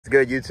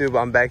Good YouTube,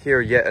 I'm back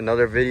here yet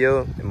another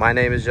video. My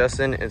name is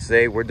Justin and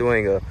today we're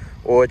doing a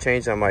oil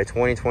change on my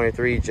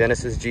 2023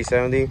 Genesis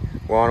G70.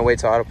 We're on our way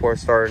to auto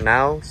parts store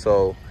now,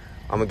 so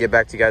I'm gonna get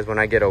back to you guys when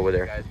I get over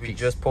there. Guys, we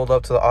just pulled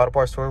up to the auto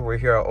parts store. We're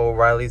here at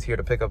O'Reilly's here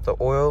to pick up the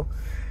oil.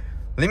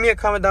 Leave me a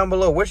comment down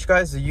below, which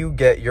guys do you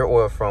get your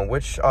oil from?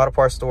 Which auto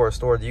parts store or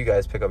store do you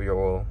guys pick up your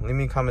oil? Leave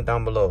me a comment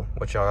down below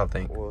what y'all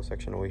think. Oil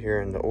section over here,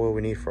 and the oil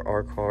we need for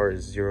our car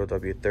is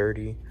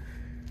 0W30,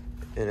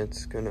 and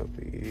it's gonna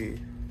be,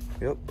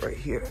 yep, right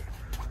here.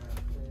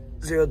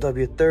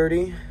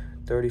 0W30,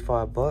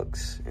 35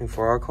 bucks. And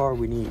for our car,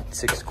 we need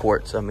 6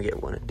 quarts. I'm gonna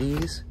get one of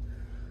these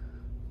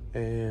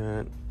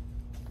and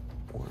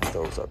one of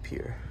those up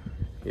here.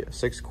 Yeah,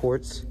 6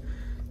 quarts.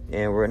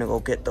 And we're gonna go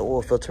get the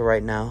oil filter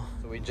right now.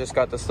 So we just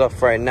got the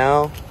stuff right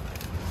now,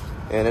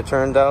 and it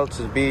turned out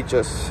to be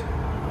just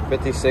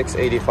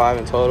 $56.85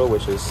 in total,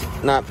 which is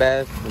not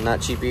bad and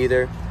not cheap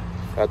either.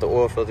 Got the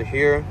oil filter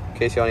here. In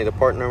case y'all need the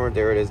part number,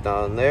 there it is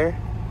down there.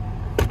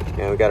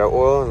 And we got our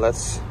oil, and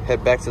let's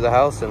head back to the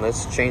house and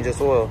let's change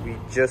this oil. We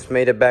just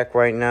made it back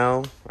right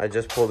now. I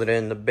just pulled it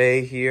in the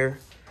bay here.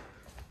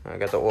 I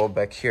got the oil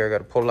back here I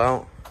gotta pull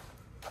out.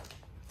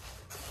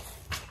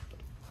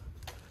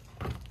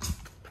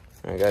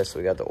 All right guys, so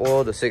we got the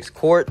oil, the 6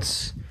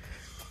 quarts,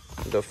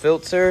 the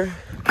filter,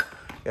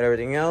 got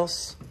everything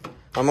else.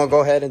 I'm gonna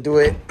go ahead and do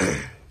it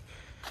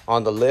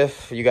on the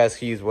lift. You guys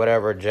can use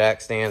whatever,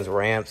 jack stands,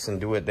 ramps,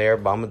 and do it there,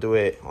 but I'm gonna do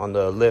it on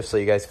the lift so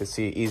you guys can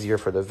see it easier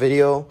for the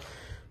video.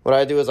 What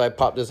I do is I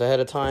pop this ahead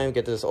of time,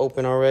 get this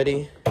open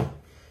already.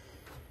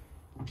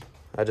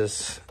 I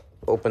just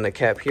open the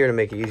cap here to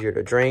make it easier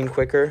to drain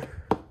quicker.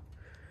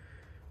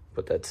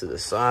 Put that to the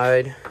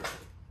side.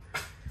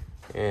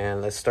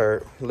 And let's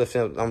start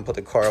lifting up. I'm gonna put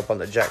the car up on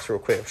the jacks real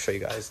quick. I'll show you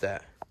guys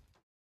that.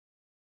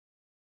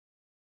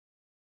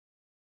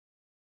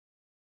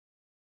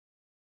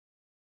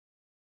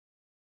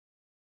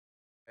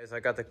 Guys, I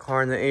got the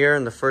car in the air,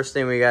 and the first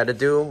thing we gotta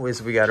do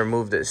is we gotta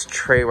remove this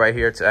tray right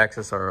here to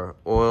access our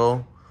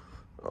oil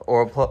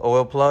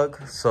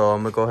plug. So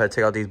I'm gonna go ahead and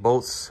take out these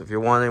bolts. If you're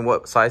wondering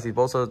what size these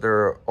bolts are,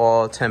 they're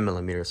all 10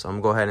 millimeters. So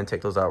I'm gonna go ahead and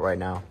take those out right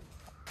now.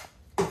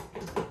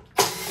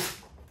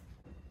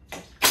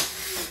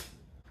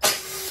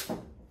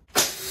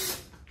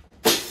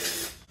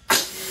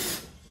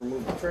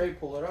 Remove the tray,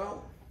 pull it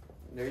out.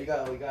 There you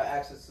go, we got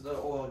access to the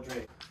oil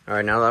drain. All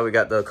right, now that we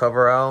got the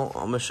cover out,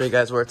 I'm gonna show you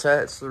guys where it's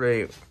at. It's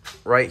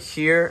right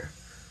here.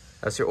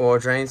 That's your oil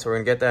drain, so we're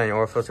gonna get that, and your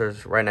oil filter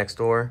is right next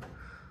door.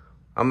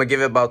 I'm gonna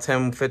give it about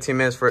 10-15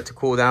 minutes for it to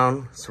cool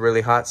down. It's really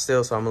hot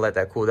still, so I'm gonna let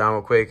that cool down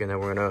real quick, and then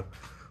we're gonna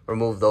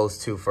remove those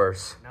 2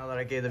 first. Now that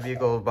I gave the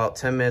vehicle about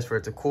 10 minutes for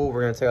it to cool,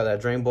 we're gonna take out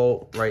that drain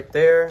bolt right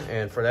there.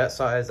 And for that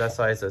size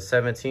is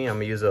 17. I'm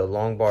gonna use a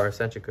long bar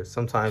extension because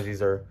sometimes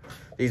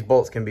these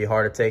bolts can be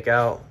hard to take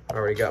out. I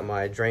already got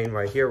my drain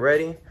right here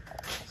ready.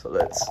 So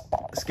let's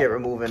get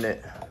removing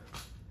it.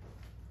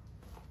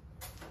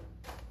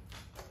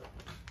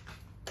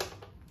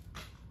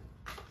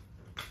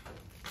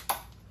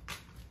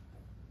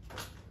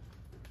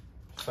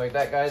 Just like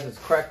that, guys, it's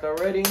cracked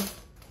already.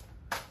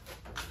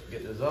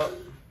 Get this up.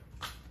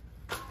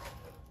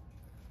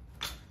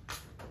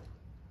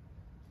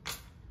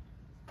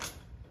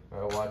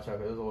 Alright, watch out,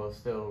 because this oil is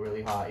still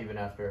really hot even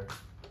after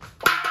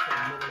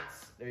 10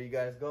 minutes. There you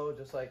guys go,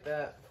 just like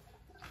that.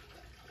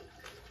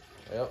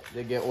 Yep,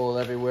 they get oil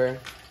everywhere.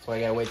 So I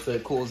gotta wait till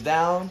it cools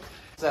down.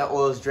 Once that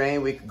oil is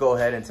drained, we can go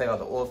ahead and take out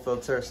the oil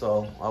filter.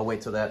 So I'll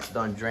wait till that's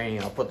done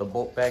draining. I'll put the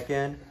bolt back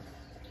in,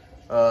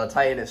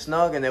 tighten it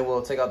snug, and then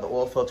we'll take out the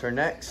oil filter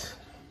next.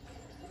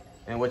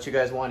 And what you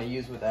guys want to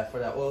use with that for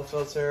that oil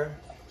filter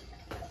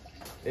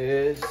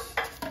is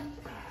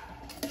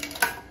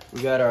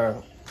we got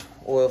our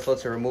oil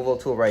filter removal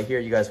tool right here.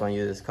 You guys want to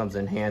use this, comes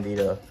in handy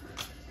to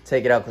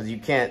take it out, because you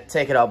can't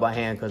take it out by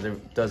hand because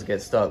it does get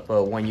stuck,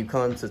 but when you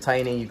come to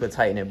tightening, you could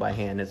tighten it by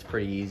hand. It's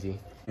pretty easy.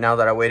 Now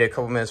that I waited a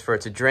couple minutes for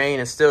it to drain,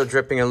 it's still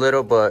dripping a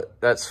little,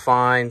 but that's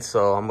fine.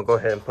 So I'm gonna go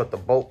ahead and put the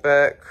bolt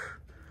back.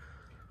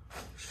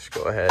 Just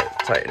go ahead,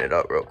 tighten it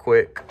up real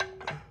quick.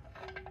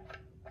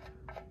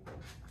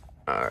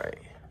 All right,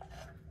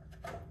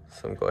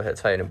 so I'm gonna go ahead and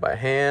tighten it by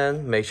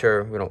hand. Make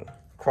sure we don't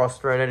cross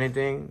thread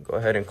anything. Go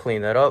ahead and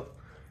clean that up,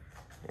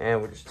 and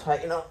we'll just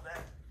tighten up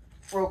that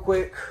real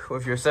quick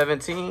with your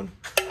 17.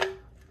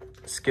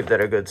 Just give that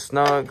a good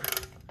snug.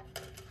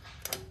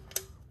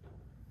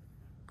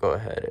 Go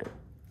ahead and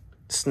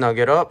snug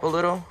it up a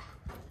little.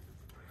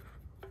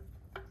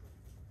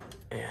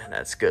 And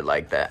that's good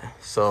like that.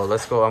 So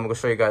let's go. I'm gonna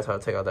show you guys how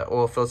to take out that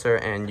oil filter.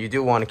 And you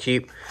do want to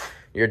keep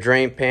your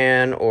drain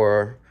pan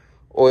or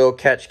oil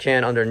catch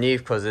can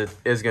underneath, because it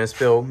is going to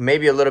spill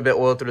maybe a little bit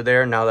oil through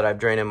there. Now that I've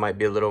drained it,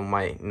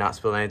 might not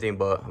spill anything,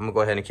 but I'm gonna go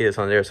ahead and keep this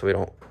on there so we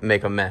don't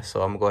make a mess.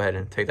 So I'm gonna go ahead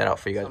and take that out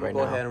for you guys right now.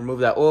 Go ahead and remove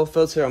that oil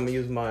filter. I'm gonna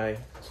use my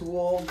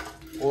tool,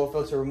 oil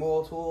filter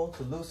removal tool,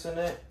 to loosen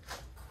it.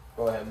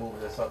 Go ahead and move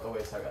this out the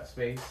way so I got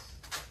space,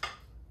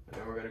 and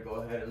then we're gonna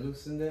go ahead and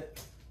loosen it.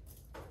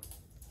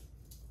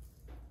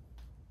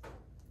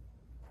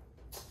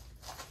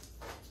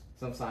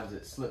 Sometimes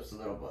it slips a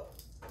little, but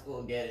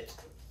we'll get it.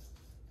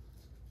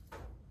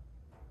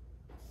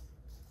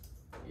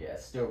 Yeah,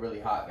 it's still really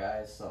hot,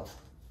 guys, so.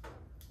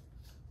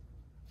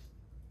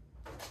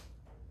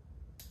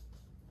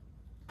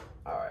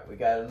 All right, we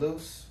got it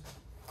loose.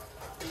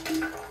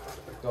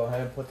 Go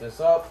ahead and put this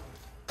up.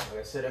 Like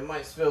I said, it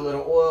might spill a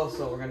little oil,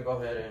 so we're gonna go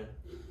ahead and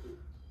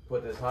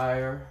put this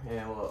higher,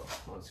 and we'll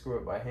unscrew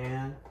it by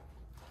hand.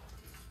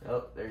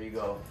 Oh, there you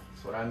go.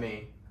 That's what I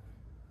mean.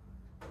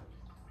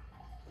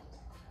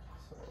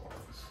 So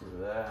unscrew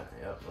that.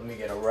 Yep. Let me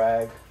get a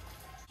rag.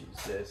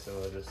 Use this, and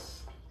we'll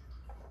just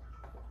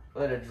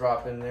let it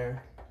drop in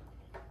there.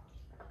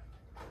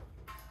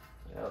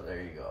 Yep,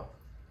 there you go.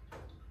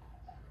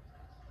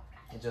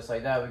 And just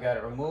like that, we got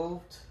it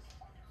removed.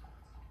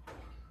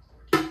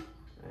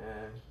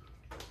 And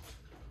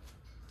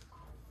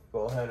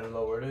go ahead and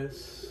lower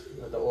this.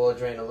 Let the oil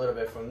drain a little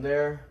bit from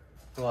there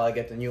while I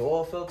get the new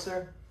oil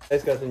filter.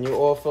 It's got the new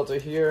oil filter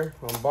here.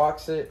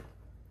 Unbox it.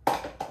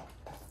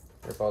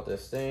 Rip out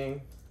this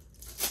thing.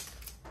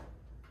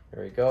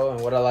 There we go.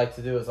 And what I like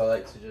to do is I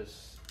like to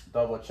just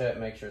double check,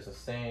 make sure it's the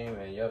same.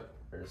 And yep,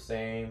 they're the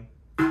same.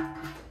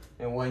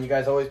 And when you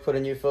guys always put a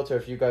new filter,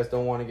 if you guys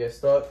don't want to get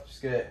stuck,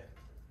 just get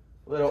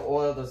a little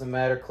oil, doesn't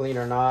matter, clean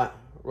or not.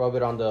 Rub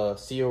it on the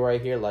seal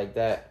right here like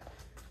that.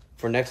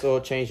 For next oil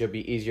change, it'll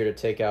be easier to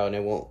take out and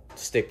it won't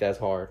stick as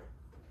hard.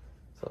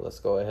 So let's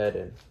go ahead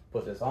and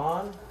put this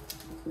on.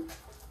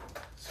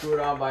 Screw it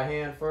on by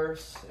hand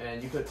first,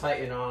 and you could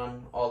tighten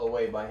on all the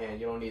way by hand.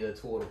 You don't need a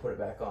tool to put it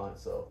back on.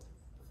 So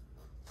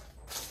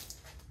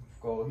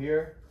go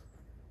here,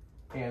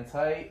 hand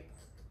tight,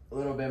 a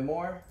little bit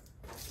more.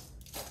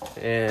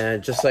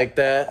 And just like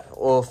that,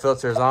 oil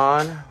filter's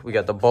on. We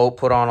got the bolt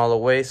put on all the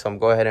way, so I'm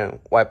going to go ahead and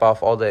wipe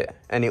off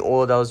any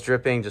oil that was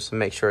dripping just to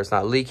make sure it's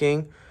not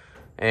leaking.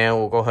 And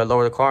we'll go ahead and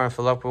lower the car and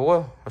fill up with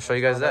oil. I'll show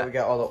you guys that. We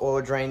got all the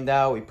oil drained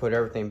out. We put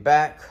everything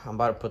back. I'm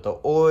about to put the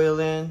oil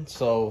in.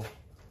 So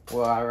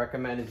what I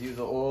recommend is use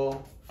an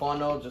oil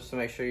funnel just to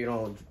make sure you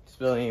don't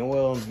spill any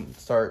oil and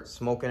start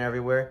smoking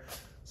everywhere.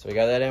 So we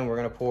got that in. We're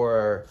going to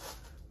pour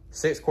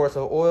 6 quarts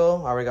of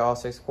oil. I already got all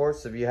 6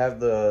 quarts. If you have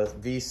the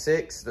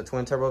V6, the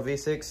twin turbo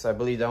V6, I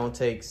believe that one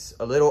takes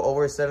a little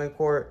over 7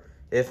 quart,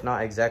 if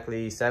not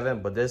exactly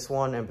 7, but this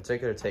one in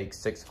particular takes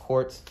 6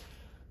 quarts.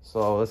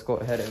 So let's go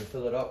ahead and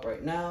fill it up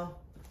right now.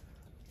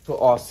 Put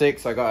all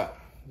 6. I got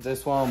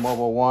this one,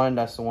 Mobile 1.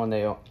 That's the one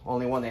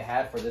only one they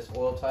had for this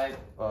oil type,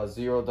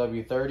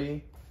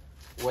 0W30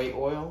 weight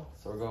oil.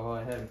 So we're gonna go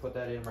ahead and put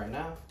that in right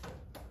now.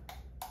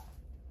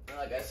 And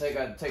like I said,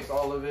 it takes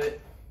all of it.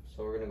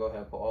 So we're gonna go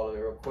ahead and put all of it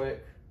real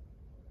quick.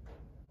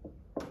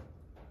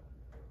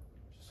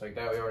 Just like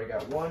that, we already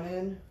got 1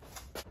 in.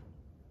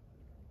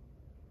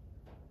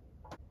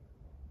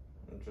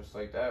 And just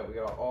like that, we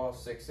got all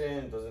 6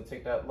 in. Doesn't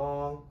take that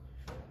long.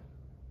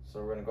 So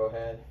we're gonna go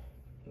ahead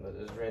and let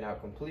this drain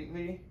out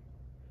completely.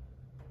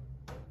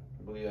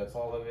 I believe that's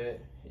all of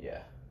it.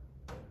 Yeah.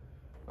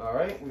 All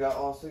right, we got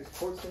all 6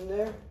 quarts in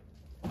there.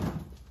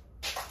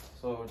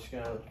 So we're just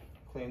gonna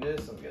clean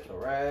this and get the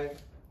rag.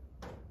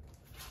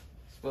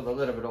 Spilled a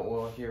little bit of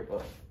oil here,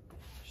 but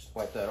just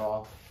wipe that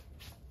off.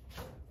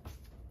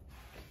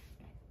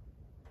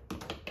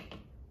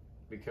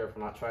 Be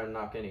careful not trying to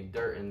knock any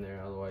dirt in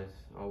there, otherwise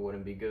it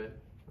wouldn't be good.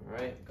 All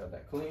right, got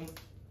that clean.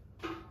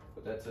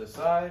 Put that to the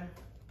side.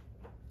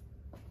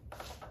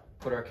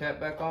 Put our cap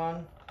back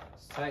on.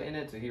 Let's tighten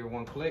it to hear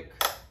 1 click.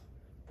 There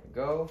we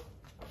go.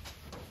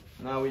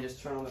 Now we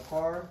just turn on the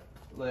car,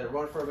 let it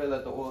run for a bit,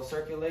 let the oil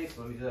circulate.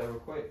 So let me do that real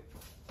quick.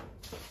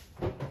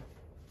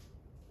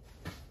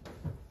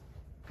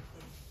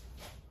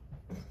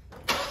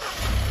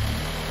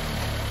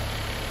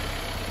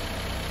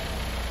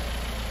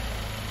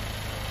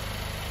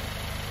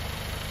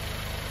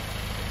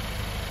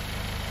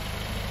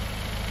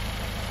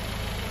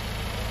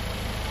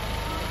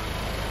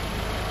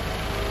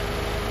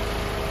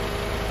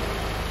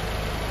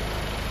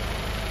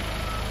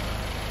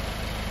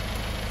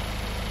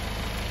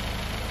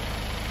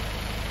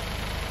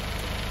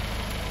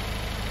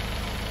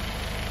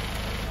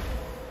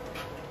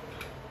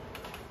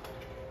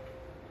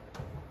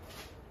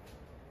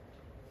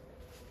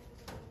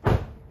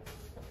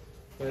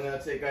 And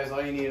that's it, guys.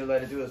 All you need to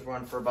let it do is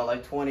run for about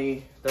like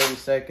 20-30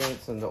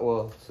 seconds and the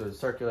oil to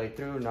circulate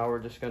through. Now we're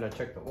just gonna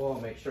check the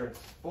oil, make sure it's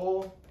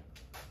full.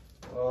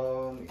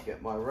 Let me get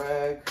my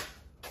rag.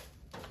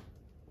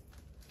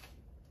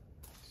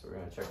 So we're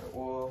gonna check the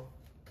oil.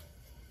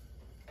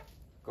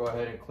 Go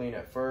ahead and clean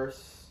it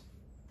first,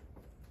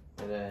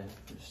 and then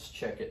just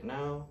check it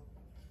now.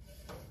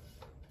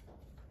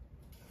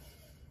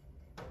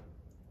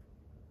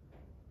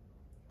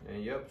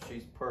 And yep,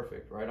 she's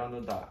perfect, right on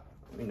the dot.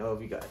 Let me know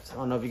if you guys, I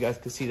don't know if you guys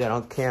can see that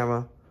on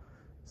camera.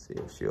 See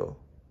if she'll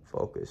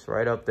focus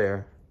right up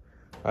there,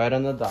 right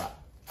on the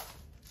dot.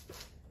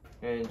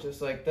 And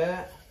just like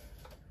that,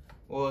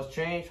 oil is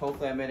changed.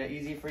 Hopefully I made it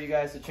easy for you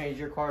guys to change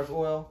your car's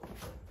oil.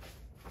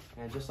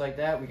 And just like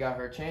that, we got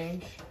her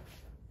changed.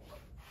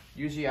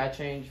 Usually I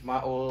change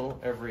my oil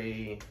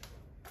every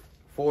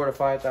 4,000 to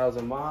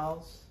 5,000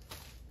 miles,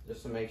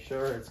 just to make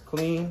sure it's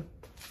clean.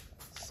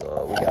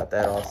 So we got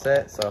that all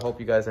set. So I hope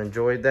you guys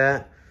enjoyed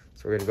that.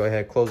 So we're gonna go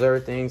ahead and close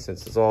everything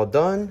since it's all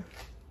done.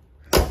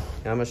 And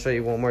I'm gonna show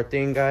you one more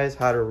thing, guys,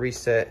 how to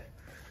reset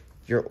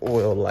your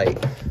oil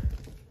light.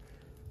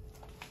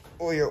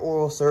 Or your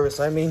oil service,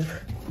 I mean.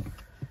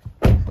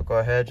 So go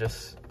ahead,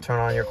 just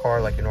turn on your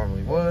car like you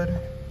normally would.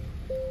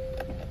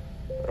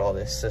 Let all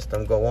this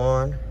system go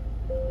on.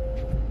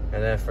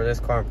 And then for this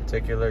car in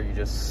particular, you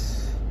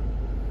just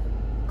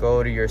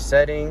go to your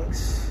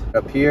settings.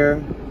 Up here,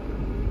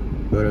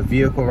 go to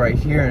vehicle right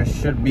here, and it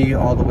should be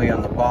all the way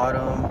on the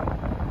bottom.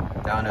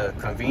 Down to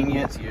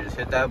convenience, you just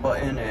hit that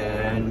button,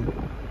 and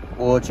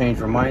oil change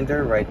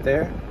reminder right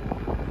there.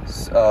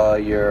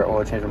 Your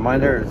oil change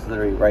reminder is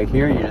literally right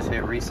here. You just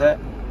hit reset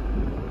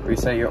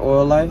your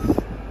oil life,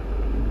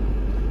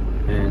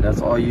 and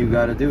that's all you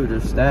got to do.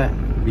 Just that,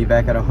 be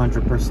back at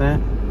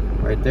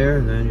 100% right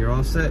there, then you're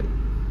all set.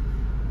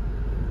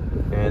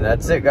 And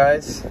that's it,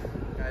 guys.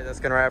 That's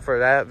gonna wrap for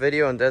that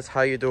video, and that's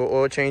how you do an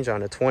oil change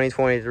on a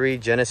 2023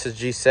 Genesis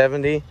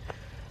G70.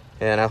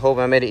 And I hope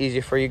I made it easy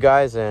for you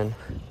guys, and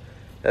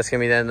that's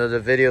gonna be the end of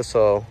the video.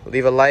 So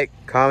leave a like,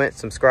 comment,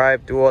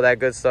 subscribe, do all that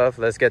good stuff.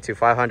 Let's get to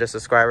 500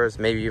 subscribers,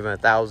 maybe even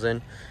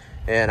 1,000.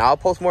 And I'll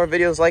post more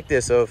videos like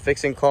this, so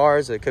fixing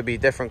cars, it could be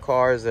different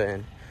cars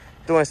and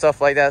doing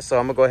stuff like that. So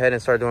I'm gonna go ahead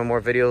and start doing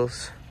more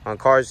videos on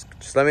cars.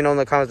 Just let me know in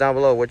the comments down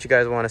below what you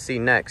guys want to see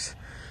next.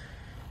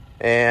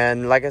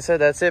 And like I said,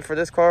 that's it for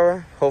this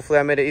car. Hopefully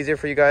I made it easier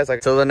for you guys.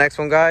 Like, till the next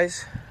one,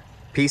 guys,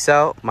 peace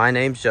out. My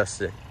name's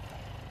Justin.